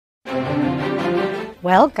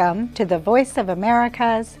Welcome to the Voice of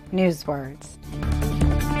America's Newswords.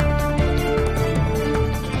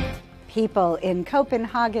 People in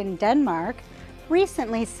Copenhagen, Denmark,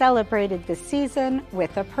 recently celebrated the season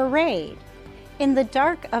with a parade in the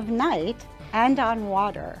dark of night and on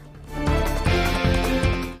water.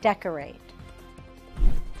 Decorate.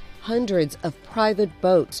 Hundreds of private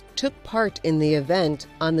boats took part in the event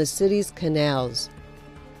on the city's canals.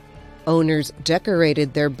 Owners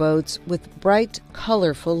decorated their boats with bright,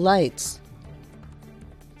 colorful lights.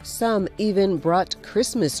 Some even brought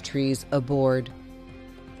Christmas trees aboard.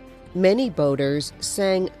 Many boaters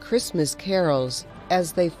sang Christmas carols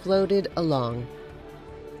as they floated along.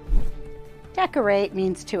 Decorate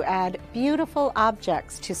means to add beautiful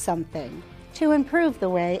objects to something, to improve the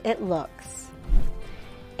way it looks.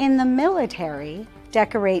 In the military,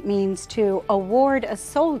 decorate means to award a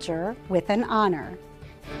soldier with an honor.